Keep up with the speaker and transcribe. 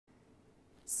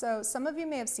So some of you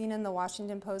may have seen in the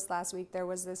Washington Post last week, there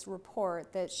was this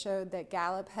report that showed that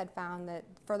Gallup had found that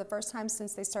for the first time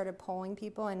since they started polling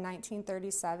people in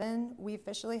 1937, we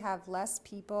officially have less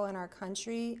people in our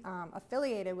country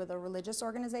affiliated with a religious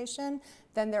organization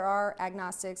than there are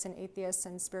agnostics and atheists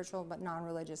and spiritual but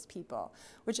non-religious people,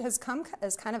 which has come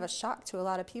as kind of a shock to a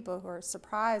lot of people who are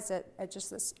surprised at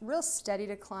just this real steady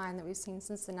decline that we've seen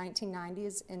since the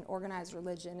 1990s in organized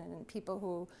religion and in people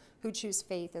who choose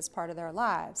faith as part of their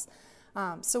lives.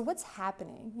 So what's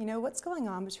happening? You know, what's going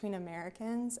on between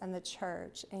Americans and the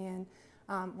church, and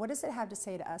what does it have to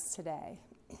say to us today?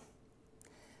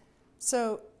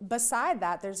 So beside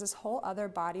that, there's this whole other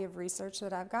body of research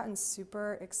that I've gotten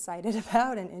super excited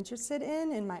about and interested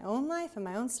in my own life and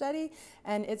my own study,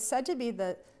 and it's said to be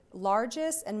the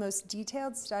largest and most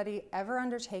detailed study ever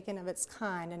undertaken of its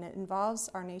kind, and it involves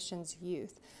our nation's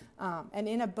youth. And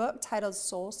in a book titled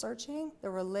Soul Searching, The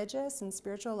Religious and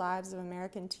Spiritual Lives of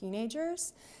American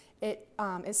Teenagers, it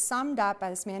is summed up by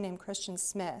this man named Christian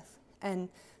Smith. And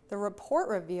the report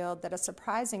revealed that a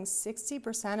surprising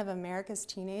 60% of America's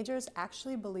teenagers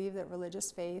actually believe that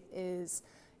religious faith is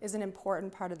an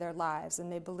important part of their lives,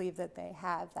 and they believe that they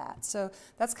have that. So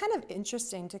that's kind of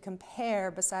interesting to compare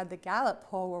beside the Gallup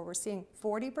poll, where we're seeing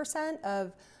 40%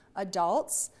 of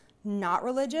adults not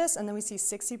religious, and then we see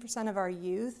 60% of our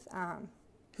youth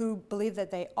who believe that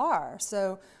they are.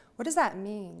 So what does that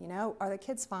mean? You know, are the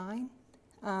kids fine?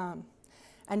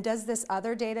 And does this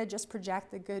other data just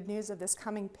project the good news of this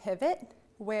coming pivot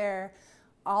where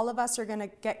all of us are going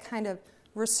to get kind of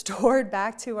restored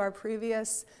back to our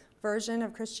previous version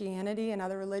of Christianity and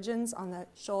other religions on the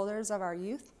shoulders of our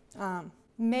youth?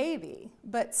 Maybe,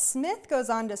 but Smith goes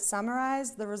on to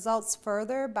summarize the results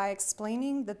further by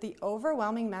explaining that the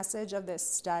overwhelming message of this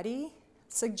study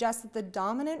suggests that the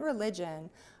dominant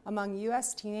religion among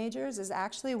U.S. teenagers is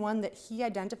actually one that he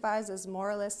identifies as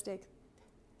moralistic,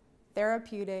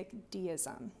 therapeutic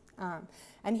deism.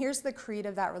 And here's the creed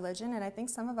of that religion, and I think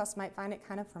some of us might find it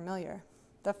kind of familiar.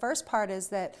 The first part is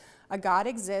that a God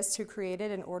exists who created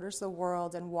and orders the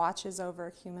world and watches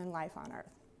over human life on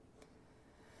earth.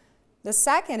 The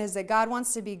second is that God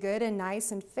wants to be good and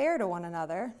nice and fair to one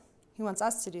another. He wants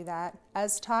us to do that,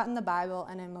 as taught in the Bible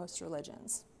and in most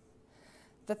religions.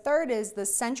 The third is the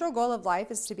central goal of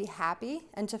life is to be happy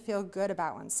and to feel good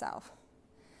about oneself.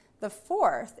 The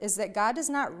fourth is that God does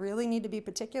not really need to be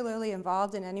particularly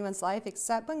involved in anyone's life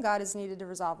except when God is needed to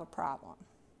resolve a problem.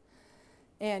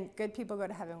 And good people go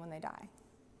to heaven when they die.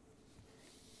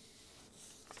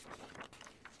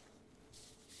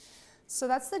 So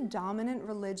that's the dominant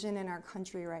religion in our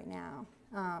country right now.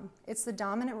 It's the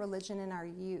dominant religion in our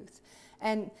youth.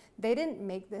 And they didn't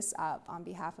make this up on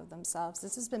behalf of themselves.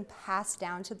 This has been passed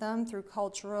down to them through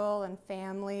cultural and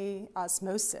family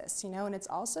osmosis, you know, and it's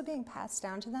also being passed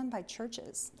down to them by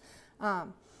churches.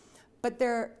 And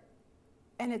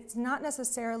it's not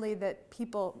necessarily that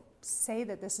people say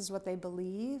that this is what they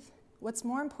believe. What's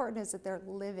more important is that they're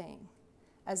living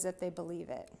as if they believe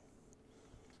it.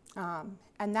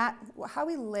 And that, how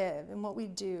we live and what we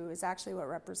do is actually what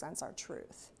represents our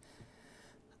truth.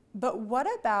 But what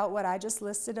about what I just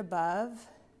listed above?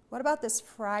 What about this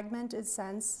fragmented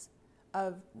sense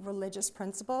of religious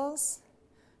principles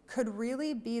could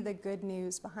really be the good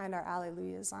news behind our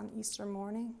alleluias on Easter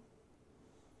morning?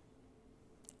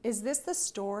 Is this the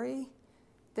story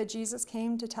that Jesus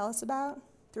came to tell us about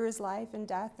through his life and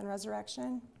death and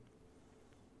resurrection?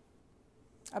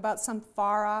 About some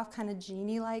far-off kind of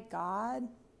genie-like God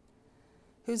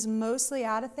who's mostly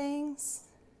out of things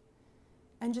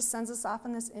and just sends us off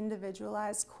on this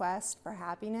individualized quest for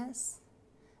happiness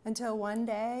until one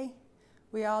day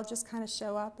we all just kind of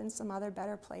show up in some other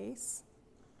better place?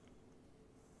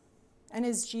 And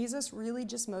is Jesus really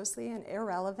just mostly an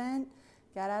irrelevant,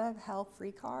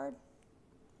 get-out-of-hell-free card?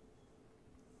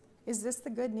 Is this the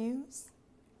good news?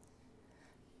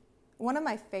 One of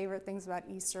my favorite things about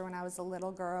Easter when I was a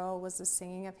little girl was the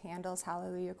singing of Handel's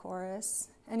Hallelujah Chorus.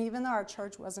 And even though our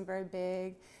church wasn't very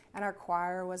big and our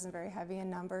choir wasn't very heavy in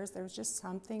numbers, there was just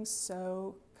something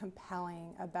so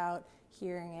compelling about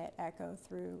hearing it echo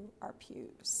through our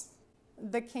pews.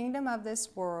 The kingdom of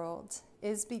this world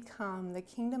is become the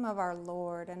kingdom of our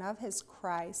Lord and of his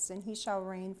Christ, and he shall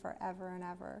reign forever and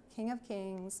ever, King of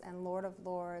kings and Lord of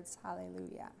lords.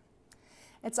 Hallelujah.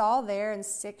 It's all there in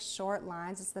 6 short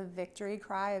lines. It's the victory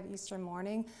cry of Easter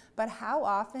morning. But how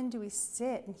often do we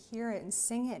sit and hear it and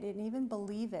sing it and even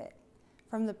believe it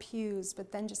from the pews,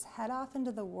 but then just head off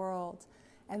into the world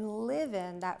and live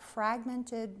in that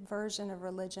fragmented version of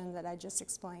religion that I just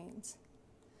explained?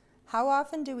 How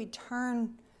often do we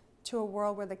turn to a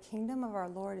world where the kingdom of our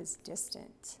Lord is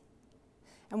distant?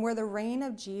 and where the reign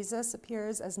of Jesus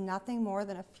appears as nothing more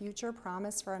than a future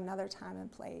promise for another time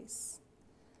and place.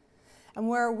 And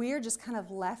where we're just kind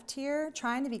of left here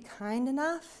trying to be kind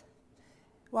enough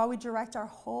while we direct our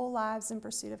whole lives in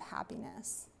pursuit of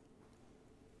happiness.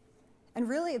 And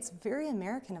really, it's very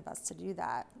American of us to do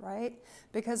that, right?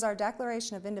 Because our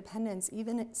Declaration of Independence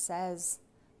even it says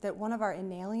that one of our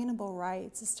inalienable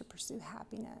rights is to pursue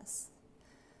happiness.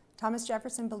 Thomas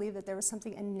Jefferson believed that there was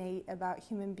something innate about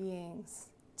human beings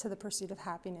to the pursuit of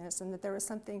happiness, and that there was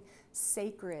something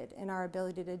sacred in our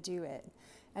ability to do it,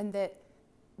 and that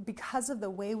because of the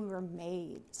way we were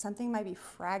made, something might be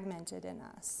fragmented in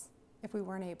us if we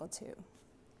weren't able to.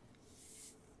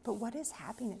 But what is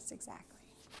happiness exactly?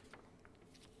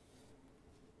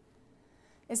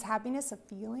 Is happiness a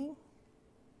feeling?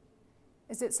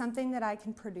 Is it something that I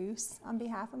can produce on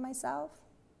behalf of myself?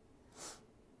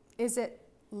 Is it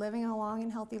living a long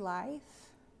and healthy life?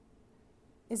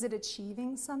 Is it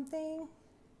achieving something?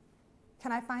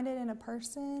 Can I find it in a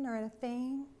person or in a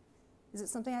thing? Is it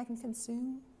something I can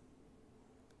consume?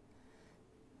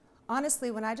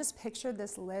 Honestly, when I just pictured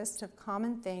this list of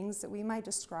common things that we might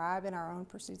describe in our own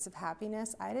pursuits of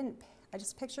happiness, I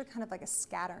just pictured kind of like a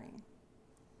scattering,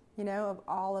 of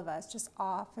all of us just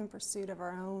off in pursuit of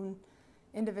our own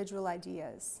individual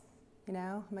ideas. I'm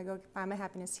going to go find my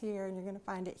happiness here, and you're going to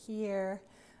find it here.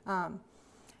 And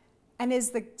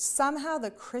is somehow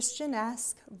the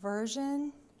Christian-esque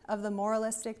version of the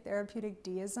moralistic therapeutic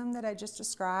deism that I just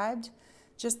described,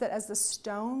 just that as the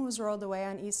stone was rolled away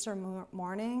on Easter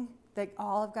morning, that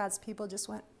all of God's people just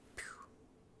went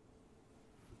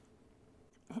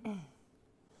pew,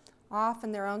 off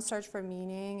in their own search for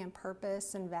meaning and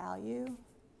purpose and value.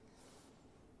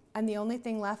 And the only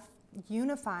thing left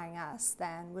unifying us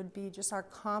then would be just our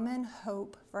common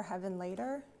hope for heaven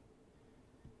later.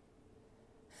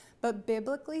 But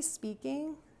biblically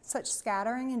speaking, such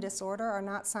scattering and disorder are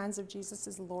not signs of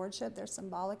Jesus' lordship. They're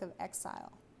symbolic of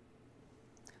exile.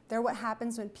 They're what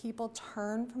happens when people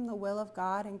turn from the will of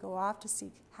God and go off to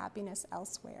seek happiness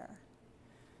elsewhere.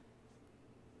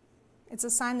 It's a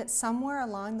sign that somewhere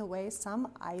along the way,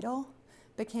 some idol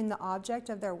became the object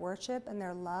of their worship, and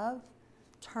their love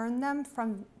turned them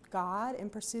from God in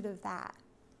pursuit of that.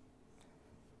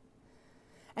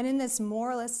 And in this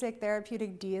moralistic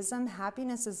therapeutic deism,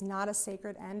 happiness is not a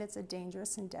sacred end, it's a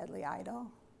dangerous and deadly idol.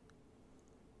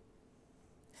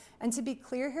 And to be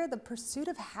clear here, the pursuit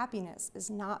of happiness is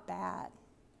not bad.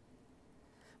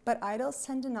 But idols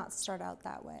tend to not start out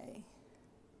that way.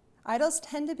 Idols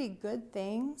tend to be good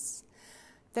things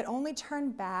that only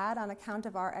turn bad on account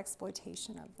of our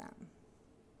exploitation of them.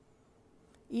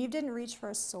 Eve didn't reach for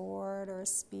a sword or a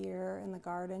spear in the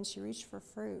garden. She reached for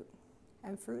fruit,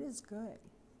 and fruit is good.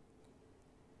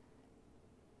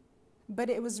 But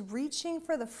it was reaching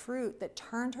for the fruit that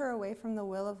turned her away from the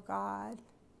will of God,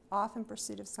 off in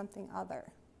pursuit of something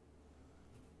other.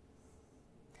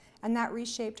 And that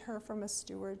reshaped her from a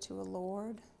steward to a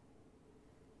lord,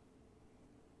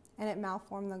 and it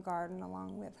malformed the garden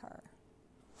along with her.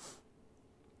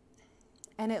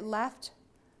 And it left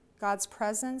God's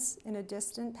presence in a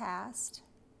distant past,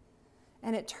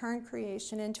 and it turned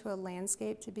creation into a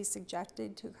landscape to be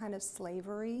subjected to a kind of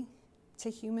slavery to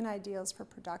human ideals for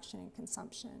production and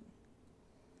consumption,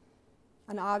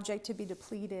 an object to be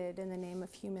depleted in the name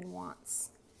of human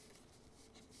wants.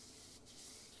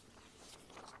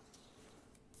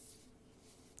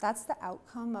 That's the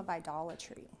outcome of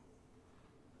idolatry.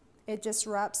 It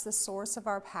disrupts the source of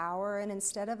our power, and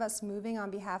instead of us moving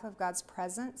on behalf of God's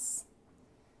presence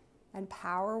and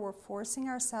power, we're forcing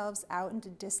ourselves out into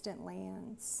distant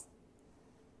lands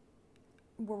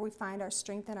where we find our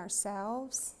strength in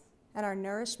ourselves, and our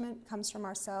nourishment comes from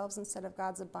ourselves instead of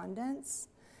God's abundance,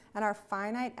 and our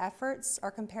finite efforts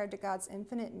are compared to God's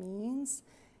infinite means,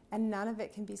 and none of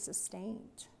it can be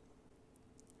sustained.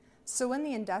 So when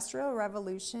the Industrial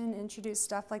Revolution introduced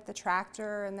stuff like the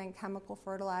tractor and then chemical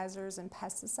fertilizers and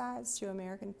pesticides to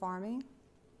American farming,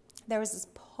 there was this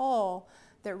pull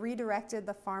that redirected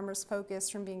the farmers' focus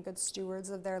from being good stewards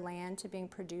of their land to being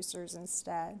producers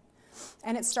instead.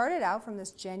 And it started out from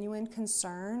this genuine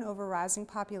concern over rising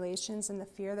populations and the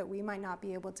fear that we might not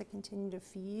be able to continue to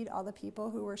feed all the people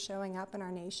who were showing up in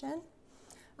our nation.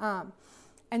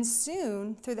 And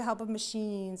soon, through the help of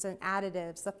machines and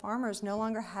additives, the farmers no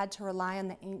longer had to rely on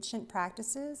the ancient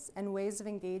practices and ways of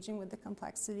engaging with the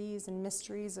complexities and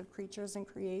mysteries of creatures and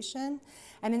creation.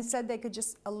 And instead, they could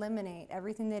just eliminate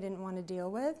everything they didn't want to deal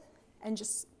with and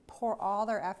just pour all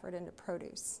their effort into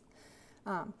produce.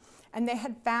 And they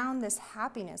had found this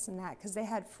happiness in that because they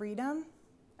had freedom,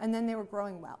 and then they were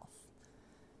growing wealth.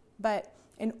 But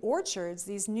In orchards,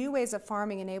 these new ways of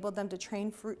farming enabled them to train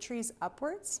fruit trees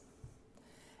upwards,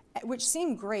 which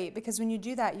seemed great because when you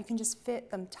do that, you can just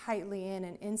fit them tightly in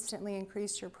and instantly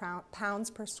increase your pounds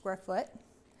per square foot.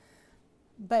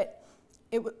 But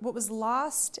what was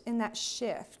lost in that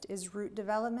shift is root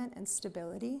development and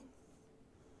stability.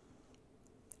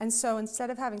 And so instead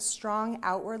of having strong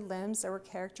outward limbs that were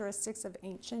characteristics of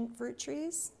ancient fruit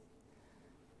trees,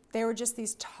 they were just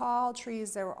these tall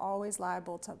trees that were always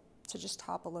liable to just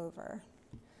topple over.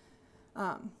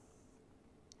 And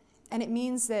it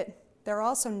means that they're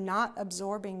also not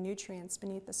absorbing nutrients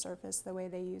beneath the surface the way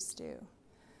they used to.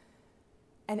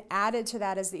 And added to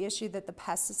that is the issue that the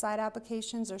pesticide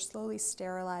applications are slowly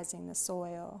sterilizing the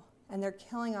soil, and they're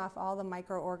killing off all the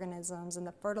microorganisms, and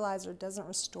the fertilizer doesn't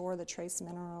restore the trace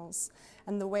minerals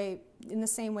in the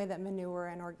same way that manure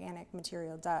and organic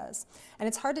material does. And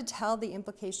it's hard to tell the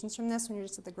implications from this when you're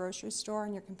just at the grocery store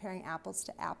and you're comparing apples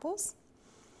to apples.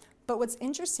 But what's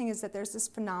interesting is that there's this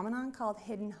phenomenon called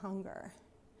hidden hunger,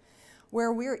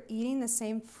 where we're eating the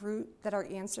same fruit that our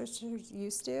ancestors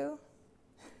used to,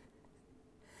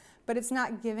 but it's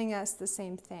not giving us the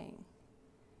same thing.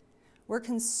 We're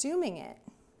consuming it,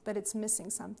 but it's missing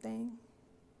something.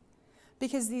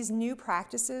 Because these new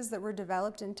practices that were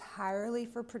developed entirely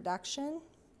for production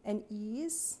and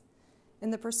ease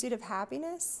in the pursuit of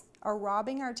happiness are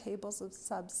robbing our tables of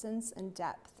substance and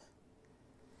depth.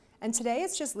 And today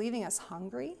it's just leaving us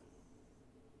hungry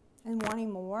and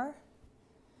wanting more.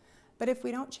 But if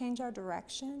we don't change our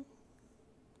direction,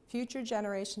 future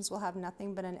generations will have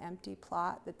nothing but an empty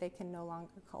plot that they can no longer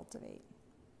cultivate.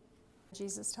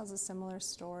 Jesus tells a similar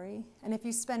story. And if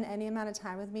you spend any amount of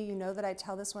time with me, you know that I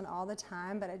tell this one all the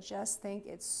time, but I just think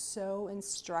it's so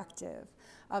instructive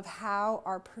of how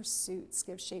our pursuits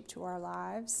give shape to our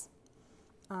lives,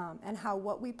 and how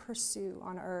what we pursue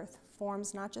on earth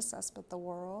forms not just us, but the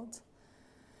world.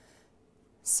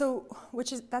 So,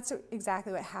 that's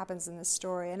exactly what happens in this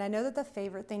story. And I know that the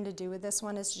favorite thing to do with this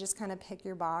one is to just kind of pick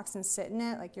your box and sit in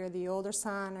it, like you're the older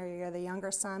son or you're the younger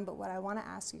son. But what I want to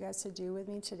ask you guys to do with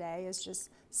me today is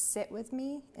just sit with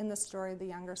me in the story of the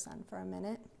younger son for a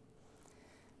minute.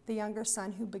 The younger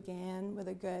son who began with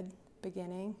a good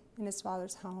beginning in his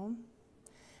father's home,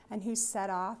 and who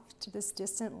set off to this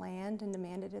distant land and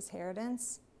demanded his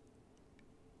inheritance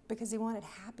because he wanted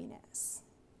happiness.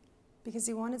 Because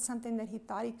he wanted something that he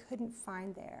thought he couldn't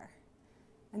find there.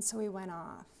 And so he went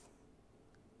off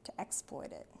to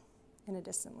exploit it in a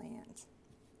distant land.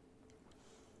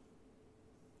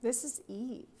 This is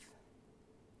Eve.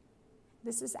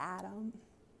 This is Adam.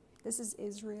 This is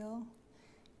Israel.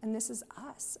 And this is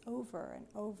us over and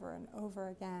over and over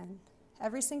again.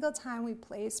 Every single time we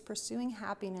place pursuing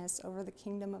happiness over the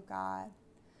kingdom of God.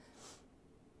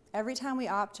 Every time we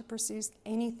opt to pursue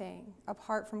anything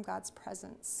apart from God's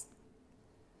presence.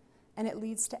 And it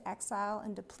leads to exile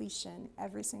and depletion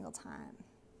every single time.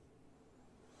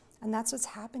 And that's what's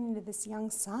happening to this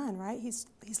young son, right? He's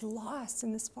lost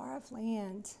in this far-off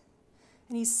land.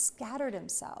 And he's scattered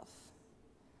himself.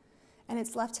 And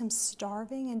it's left him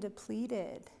starving and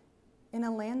depleted in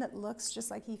a land that looks just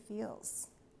like he feels.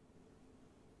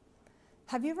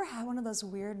 Have you ever had one of those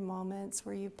weird moments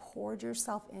where you poured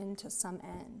yourself into some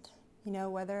end? You know,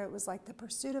 whether it was like the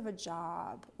pursuit of a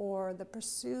job or the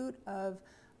pursuit of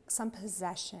some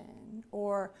possession,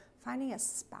 or finding a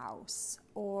spouse,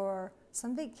 or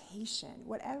some vacation,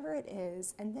 whatever it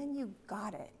is, and then you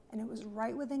got it, and it was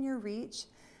right within your reach,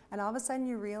 and all of a sudden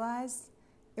you realized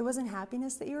it wasn't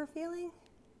happiness that you were feeling,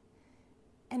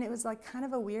 and it was like kind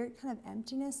of a weird kind of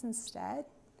emptiness instead.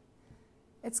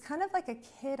 It's kind of like a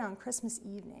kid on Christmas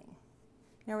evening,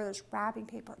 you know, where there's wrapping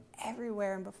paper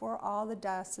everywhere, and before all the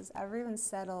dust has ever even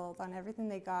settled on everything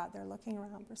they got, they're looking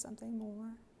around for something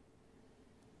more.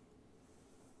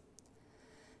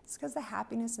 It's because the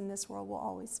happiness in this world will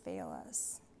always fail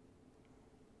us.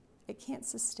 It can't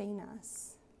sustain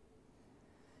us.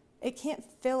 It can't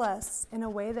fill us in a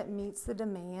way that meets the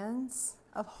demands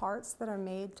of hearts that are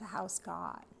made to house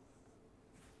God.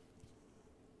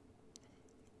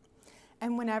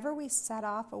 And whenever we set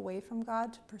off away from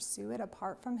God to pursue it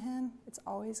apart from Him, it's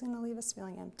always going to leave us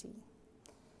feeling empty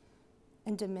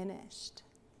and diminished.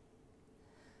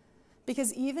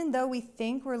 Because even though we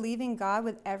think we're leaving God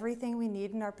with everything we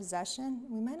need in our possession,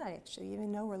 we might not actually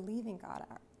even know we're leaving God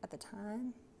at the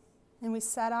time. And we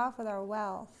set off with our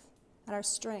wealth and our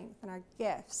strength and our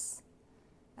gifts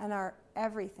and our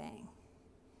everything.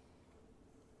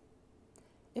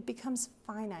 It becomes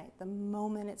finite the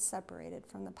moment it's separated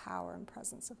from the power and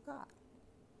presence of God.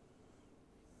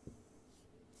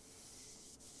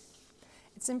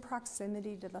 It's in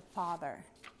proximity to the Father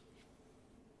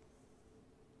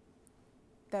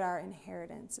that our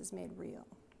inheritance is made real.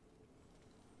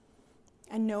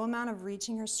 And no amount of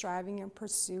reaching or striving or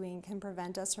pursuing can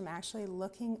prevent us from actually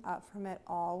looking up from it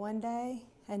all one day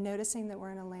and noticing that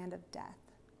we're in a land of death,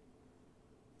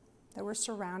 that we're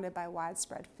surrounded by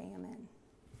widespread famine,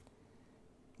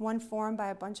 one formed by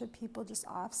a bunch of people just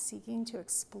off seeking to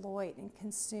exploit and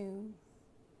consume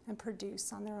and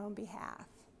produce on their own behalf.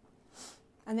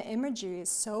 And the imagery is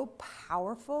so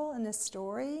powerful in this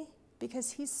story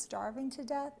because he's starving to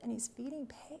death and he's feeding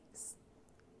pigs.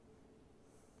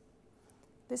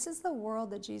 This is the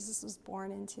world that Jesus was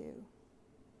born into.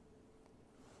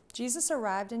 Jesus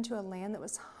arrived into a land that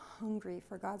was hungry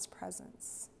for God's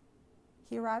presence.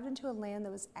 He arrived into a land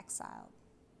that was exiled.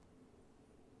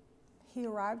 He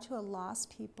arrived to a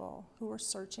lost people who were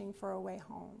searching for a way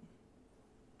home.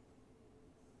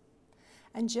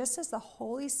 And just as the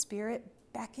Holy Spirit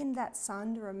beckoned that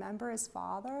son to remember his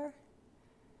father,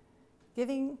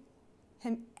 giving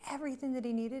him everything that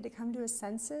he needed to come to his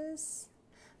senses,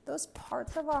 those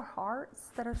parts of our hearts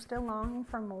that are still longing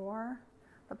for more,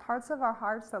 the parts of our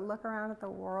hearts that look around at the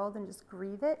world and just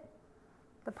grieve it,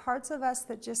 the parts of us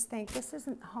that just think this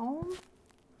isn't home,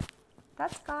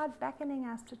 that's God beckoning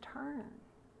us to turn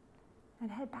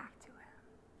and head back to him.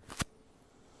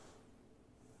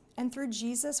 And through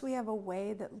Jesus, we have a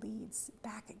way that leads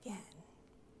back again.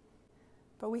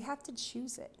 But we have to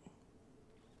choose it.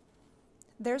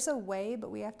 There's a way,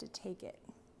 but we have to take it.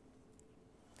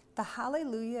 The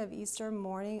hallelujah of Easter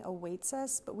morning awaits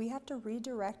us, but we have to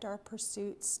redirect our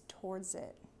pursuits towards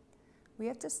it. We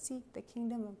have to seek the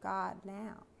kingdom of God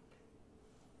now.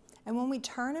 And when we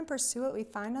turn and pursue it, we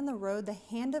find on the road the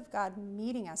hand of God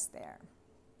meeting us there,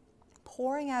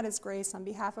 pouring out his grace on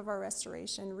behalf of our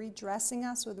restoration, redressing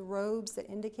us with robes that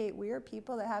indicate we are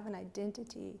people that have an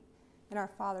identity in our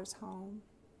Father's home.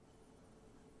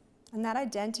 And that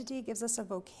identity gives us a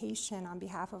vocation on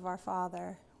behalf of our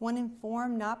Father, one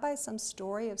informed not by some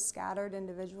story of scattered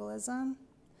individualism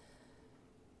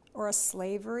or a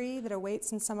slavery that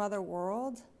awaits in some other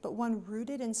world, but one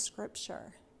rooted in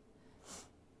Scripture,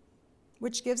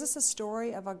 which gives us a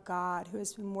story of a God who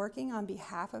has been working on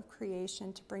behalf of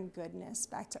creation to bring goodness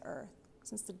back to earth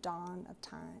since the dawn of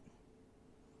time.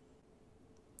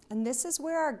 And this is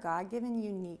where our God-given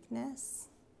uniqueness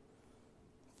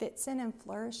fits in and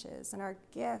flourishes, and our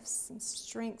gifts and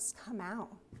strengths come out,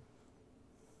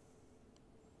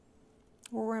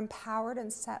 where we're empowered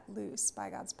and set loose by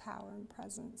God's power and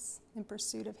presence in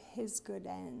pursuit of his good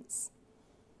ends.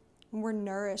 And we're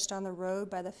nourished on the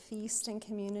road by the feast and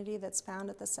community that's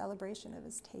found at the celebration of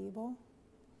his table.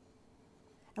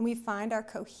 And we find our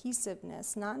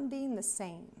cohesiveness not in being the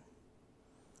same,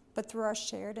 but through our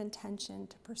shared intention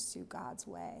to pursue God's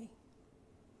way.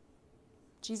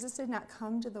 Jesus did not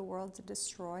come to the world to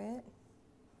destroy it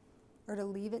or to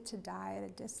leave it to die at a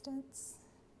distance,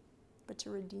 but to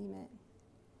redeem it.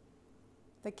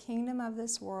 The kingdom of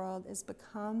this world is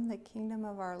become the kingdom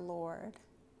of our Lord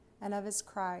and of his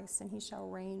Christ, and he shall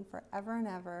reign forever and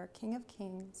ever, King of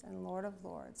kings and Lord of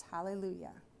lords.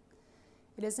 Hallelujah.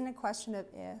 It isn't a question of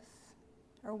if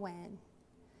or when.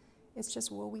 It's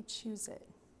just, will we choose it?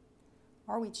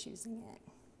 Are we choosing it?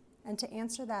 And to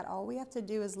answer that, all we have to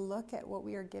do is look at what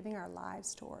we are giving our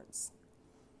lives towards.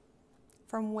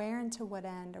 From where and to what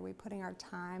end are we putting our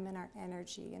time and our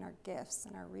energy and our gifts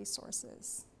and our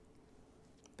resources?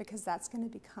 Because that's going to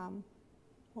become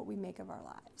what we make of our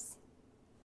lives.